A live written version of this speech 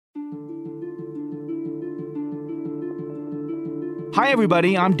Hi,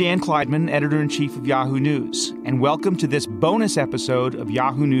 everybody. I'm Dan Kleidman, editor-in-chief of Yahoo News, and welcome to this bonus episode of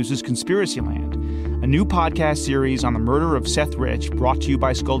Yahoo News' Conspiracyland, a new podcast series on the murder of Seth Rich brought to you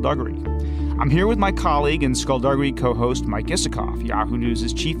by Skullduggery. I'm here with my colleague and Skullduggery co-host Mike Isikoff, Yahoo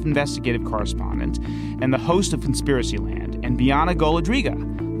News' chief investigative correspondent, and the host of Conspiracyland, and Bianna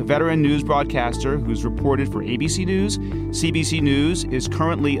Golodryga, the veteran news broadcaster who's reported for ABC News, CBC News, is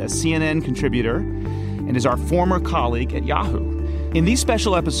currently a CNN contributor, and is our former colleague at Yahoo. In these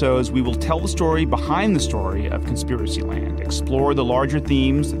special episodes, we will tell the story behind the story of Conspiracyland, explore the larger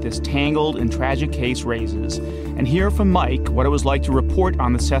themes that this tangled and tragic case raises, and hear from Mike what it was like to report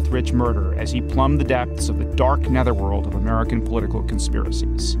on the Seth Rich murder as he plumbed the depths of the dark netherworld of American political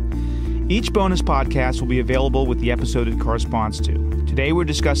conspiracies. Each bonus podcast will be available with the episode it corresponds to. Today we're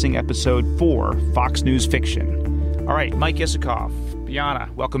discussing episode 4, Fox News Fiction. All right, Mike Isikoff, Bianna,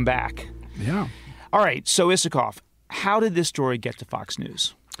 welcome back. Yeah. All right, so Isikoff, how did this story get to Fox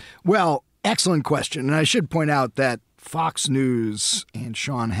News? Well, excellent question. And I should point out that Fox News and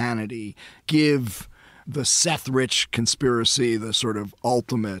Sean Hannity give the Seth Rich conspiracy the sort of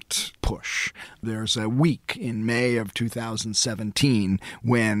ultimate push. There's a week in May of 2017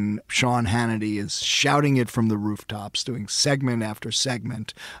 when Sean Hannity is shouting it from the rooftops, doing segment after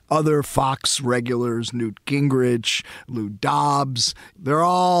segment. Other Fox regulars, Newt Gingrich, Lou Dobbs, they're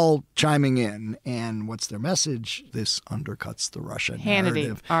all chiming in. And what's their message? This undercuts the Russia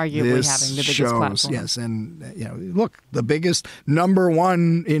narrative. Hannity arguably having the biggest platform. Yes, and look, the biggest number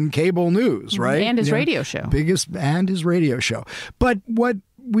one in cable news, right? And his radio show. And his radio show. But what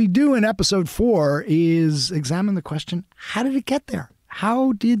we do in episode 4 is examine the question, how did it get there?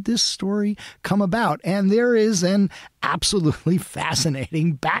 How did this story come about? And there is an absolutely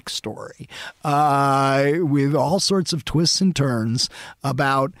fascinating backstory with all sorts of twists and turns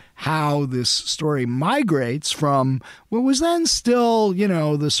about how this story migrates from what was then still,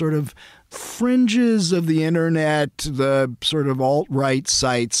 the sort of fringes of the internet, the sort of alt-right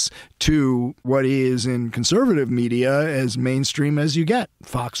sites, to what is in conservative media as mainstream as you get,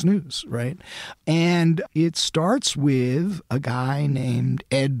 Fox News, right? And it starts with a guy named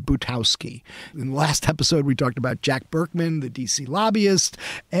Ed Butowski. In the last episode, we talked about Jack Berkman, the D.C. lobbyist.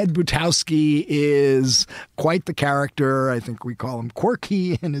 Ed Butowski is quite the character. I think we call him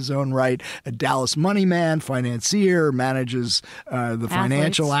quirky in his own right. A Dallas money man, financier, manages the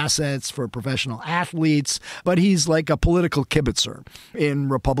financial assets for professional athletes, but he's like a political kibitzer in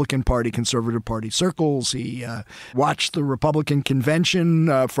Republican Party, Conservative Party circles. He watched the Republican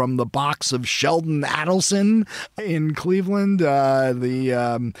convention from the box of Sheldon Adelson in Cleveland,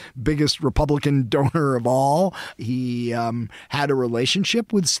 the biggest Republican donor of all. He had a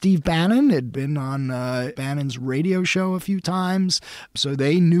relationship with Steve Bannon, had been on Bannon's radio show a few times, so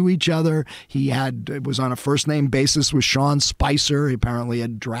they knew each other. He was on a first-name basis with Sean Spicer. He apparently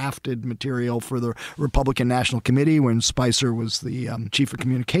had drafted material for the Republican National Committee when Spicer was the chief of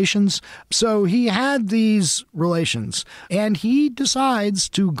communications. So he had these relations, and he decides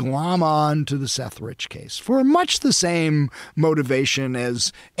to glom on to the Seth Rich case for much the same motivation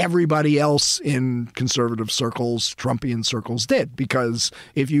as everybody else in conservative circles, Trumpian circles did, because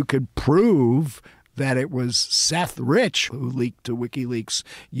if you could prove that it was Seth Rich who leaked to WikiLeaks,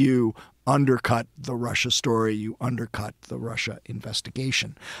 you undercut the Russia story, you undercut the Russia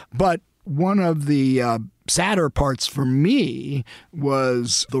investigation. But one of the sadder parts for me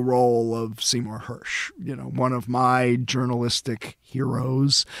was the role of Seymour Hersh, one of my journalistic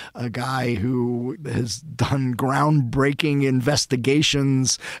heroes, a guy who has done groundbreaking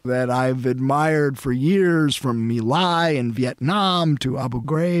investigations that I've admired for years, from My Lai in Vietnam to Abu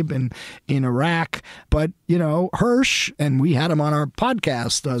Ghraib in Iraq. But, Hersh, and we had him on our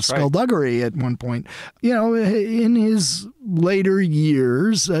podcast, Skullduggery, at one point, in his later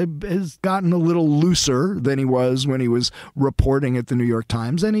years has gotten a little looser than he was when he was reporting at the New York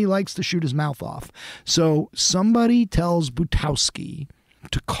Times, and he likes to shoot his mouth off. So somebody tells Butowski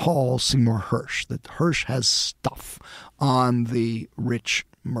to call Seymour Hersh, that Hersh has stuff on the Rich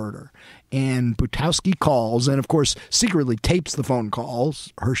murder. And Butowski calls and, of course, secretly tapes the phone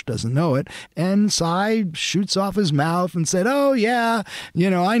calls. Hersh doesn't know it. And Cy shoots off his mouth and said, oh, yeah,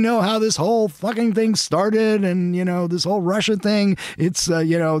 I know how this whole fucking thing started. And, this whole Russia thing, it's,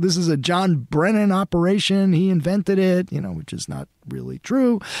 this is a John Brennan operation. He invented it, which is not really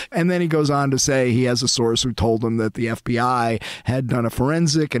true. And then he goes on to say he has a source who told him that the FBI had done a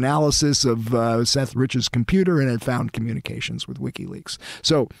forensic analysis of Seth Rich's computer and had found communications with WikiLeaks.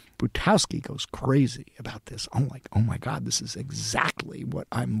 So Butowski goes crazy about this. I'm like, oh my God, this is exactly what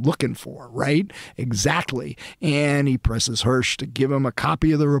I'm looking for, right? Exactly. And he presses Hersh to give him a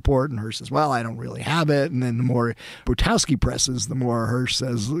copy of the report. And Hersh says, well, I don't really have it. And then the more Butowski presses, the more Hersh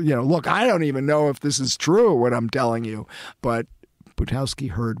says, look, I don't even know if this is true, what I'm telling you. But Butowski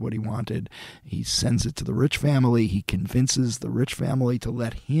heard what he wanted. He sends it to the Rich family. He convinces the Rich family to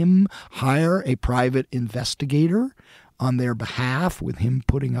let him hire a private investigator on their behalf, with him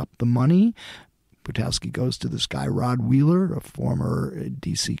putting up the money. Butowski goes to this guy, Rod Wheeler, a former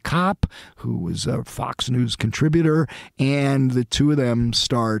D.C. cop who was a Fox News contributor, and the two of them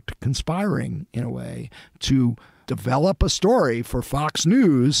start conspiring in a way to develop a story for Fox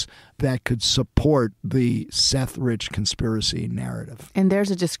News that could support the Seth Rich conspiracy narrative. And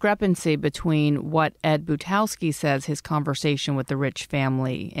there's a discrepancy between what Ed Butowski says his conversation with the Rich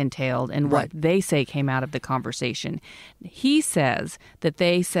family entailed and what they say came out of the conversation. He says that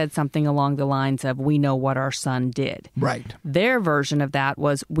they said something along the lines of, we know what our son did. Right. Their version of that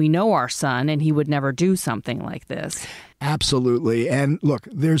was, we know our son and he would never do something like this. Absolutely. And look,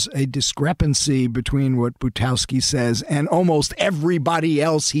 there's a discrepancy between what Butowski says and almost everybody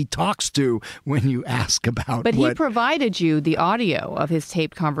else he talks to when you ask about But he provided you the audio of his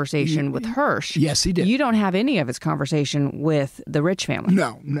taped conversation with Hersh. Yes, he did. You don't have any of his conversation with the Rich family.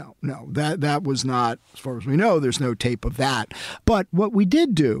 No. That was not, as far as we know, there's no tape of that. But what we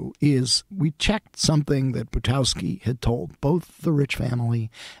did do is we checked something that Butowski had told both the Rich family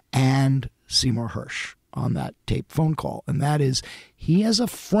and Seymour Hersh on that tape phone call. And that is, he has a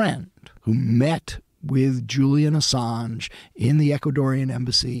friend who met with Julian Assange in the Ecuadorian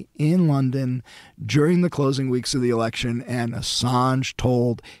embassy in London during the closing weeks of the election. And Assange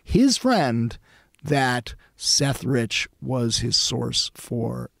told his friend that Seth Rich was his source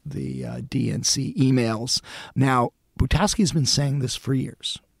for the DNC emails. Now, Butowski's been saying this for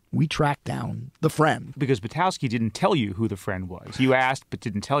years. We tracked down the friend. Because Butowski didn't tell you who the friend was. You asked but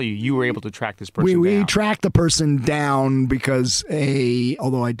didn't tell you. You were able to track this person down. We tracked the person down because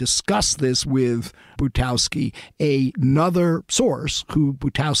although I discussed this with Butowski, another source who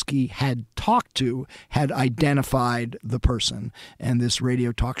Butowski had talked to had identified the person. And this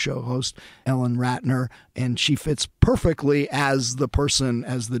radio talk show host, Ellen Ratner, and she fits perfectly as the person,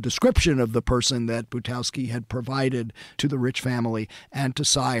 as the description of the person that Butowski had provided to the Rich family and to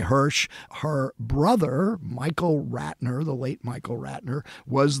Sy Hersh. Her brother, Michael Ratner, the late Michael Ratner,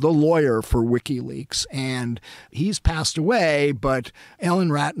 was the lawyer for WikiLeaks, and he's passed away, but Ellen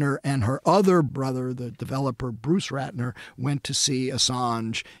Ratner and her other brother, the developer Bruce Ratner, went to see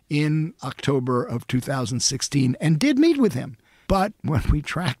Assange in October of 2016 and did meet with him. But when we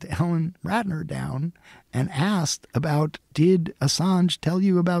tracked Ellen Ratner down and asked about, did Assange tell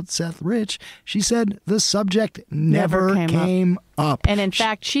you about Seth Rich, she said the subject never came up. And in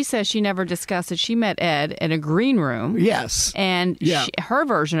fact, she says she never discussed it. She met Ed in a green room. Yes. And her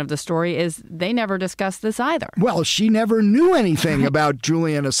version of the story is they never discussed this either. Well, she never knew anything about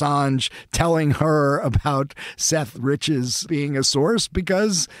Julian Assange telling her about Seth Rich's being a source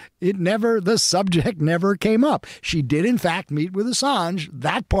because the subject never came up. She did, in fact, meet with Assange.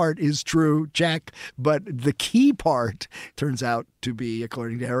 That part is true, check. But the key part turns out to be,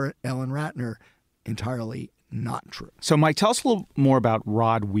 according to Ellen Ratner, entirely not true. So, Mike, tell us a little more about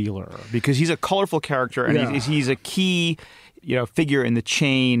Rod Wheeler, because he's a colorful character and he's a key figure in the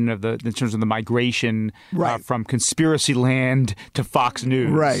chain of in terms of the migration from Conspiracyland to Fox News.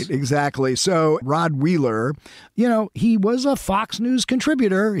 Right, exactly. So Rod Wheeler, he was a Fox News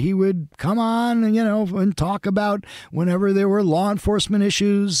contributor. He would come on, and talk about whenever there were law enforcement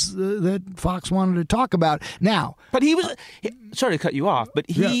issues that Fox wanted to talk about. Now, but he was sorry to cut you off, but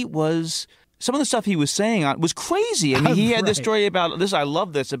he was. Some of the stuff he was saying was crazy. I mean, he had this story about this. I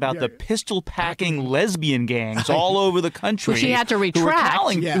love this about the pistol-packing lesbian gangs all over the country. Which he had to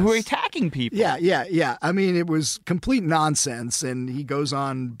retract. Who were attacking people. Yeah. I mean, it was complete nonsense. And he goes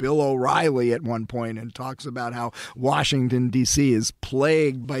on Bill O'Reilly at one point and talks about how Washington, D.C. is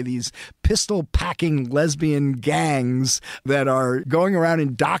plagued by these pistol-packing lesbian gangs that are going around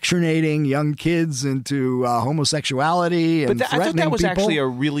indoctrinating young kids into homosexuality and threatening people. I thought that was actually a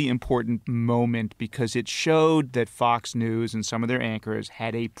really important moment because it showed that Fox News and some of their anchors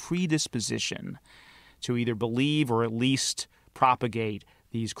had a predisposition to either believe or at least propagate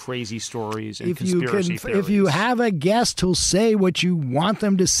these crazy stories and conspiracy theories. If you have a guest who'll say what you want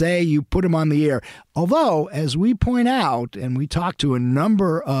them to say, you put them on the air. Although, as we point out, and we talked to a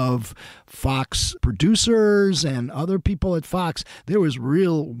number of Fox producers and other people at Fox, there was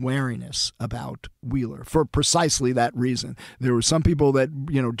real wariness about Wheeler for precisely that reason. There were some people that,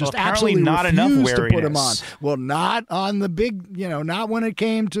 just absolutely not enough refused to put him on. wariness. Well, not on the big, not when it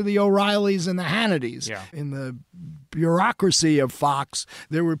came to the O'Reillys and the Hannitys. Yeah. In the bureaucracy of Fox,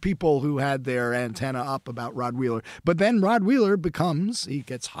 there were people who had their antenna up about Rod Wheeler. But then Rod Wheeler he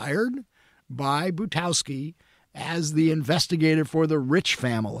gets hired by Butowski as the investigator for the Rich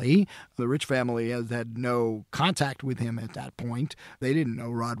family. The Rich family has had no contact with him at that point. They didn't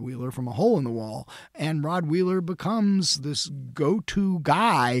know Rod Wheeler from a hole in the wall. And Rod Wheeler becomes this go-to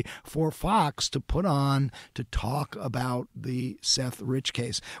guy for Fox to put on to talk about the Seth Rich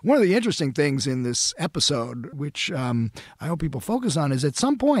case. One of the interesting things in this episode, which I hope people focus on, is at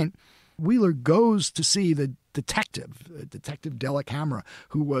some point, Wheeler goes to see the Detective Della Camera,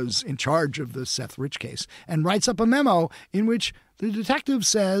 who was in charge of the Seth Rich case, and writes up a memo in which the detective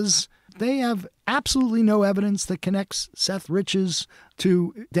says they have absolutely no evidence that connects Seth Rich's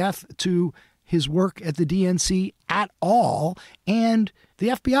death to his work at the DNC at all, and the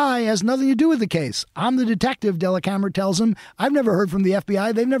FBI has nothing to do with the case. I'm the detective, Della Camera tells him. I've never heard from the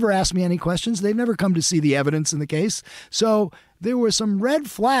FBI. They've never asked me any questions. They've never come to see the evidence in the case. So there were some red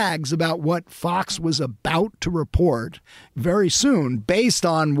flags about what Fox was about to report very soon, based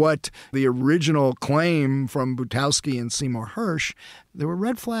on what the original claim from Butowski and Seymour Hersh. There were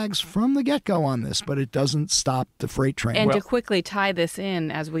red flags from the get-go on this, but it doesn't stop the freight train. And to quickly tie this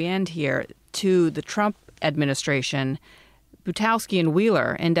in as we end here to the Trump administration, Butowski and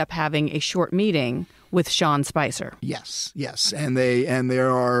Wheeler end up having a short meeting with Sean Spicer. Yes. And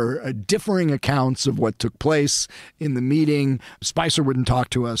there are differing accounts of what took place in the meeting. Spicer wouldn't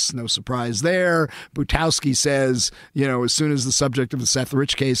talk to us. No surprise there. Butowski says, as soon as the subject of the Seth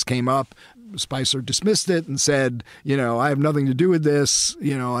Rich case came up, Spicer dismissed it and said, I have nothing to do with this. I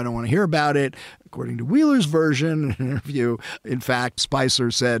don't want to hear about it. According to Wheeler's version, in an interview, in fact, Spicer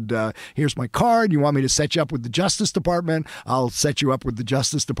said, here's my card. You want me to set you up with the Justice Department? I'll set you up with the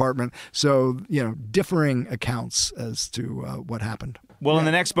Justice Department. So, differing accounts as to what happened. Well, in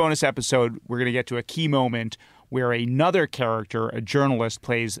the next bonus episode, we're going to get to a key moment where another character, a journalist,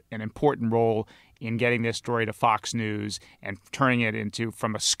 plays an important role in getting this story to Fox News and turning it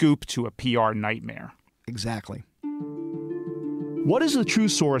from a scoop to a PR nightmare. Exactly. What is the true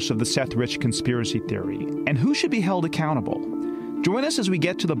source of the Seth Rich conspiracy theory, and who should be held accountable? Join us as we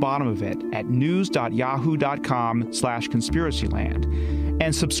get to the bottom of it at news.yahoo.com/conspiracyland,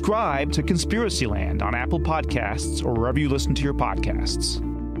 and subscribe to Conspiracyland on Apple Podcasts or wherever you listen to your podcasts.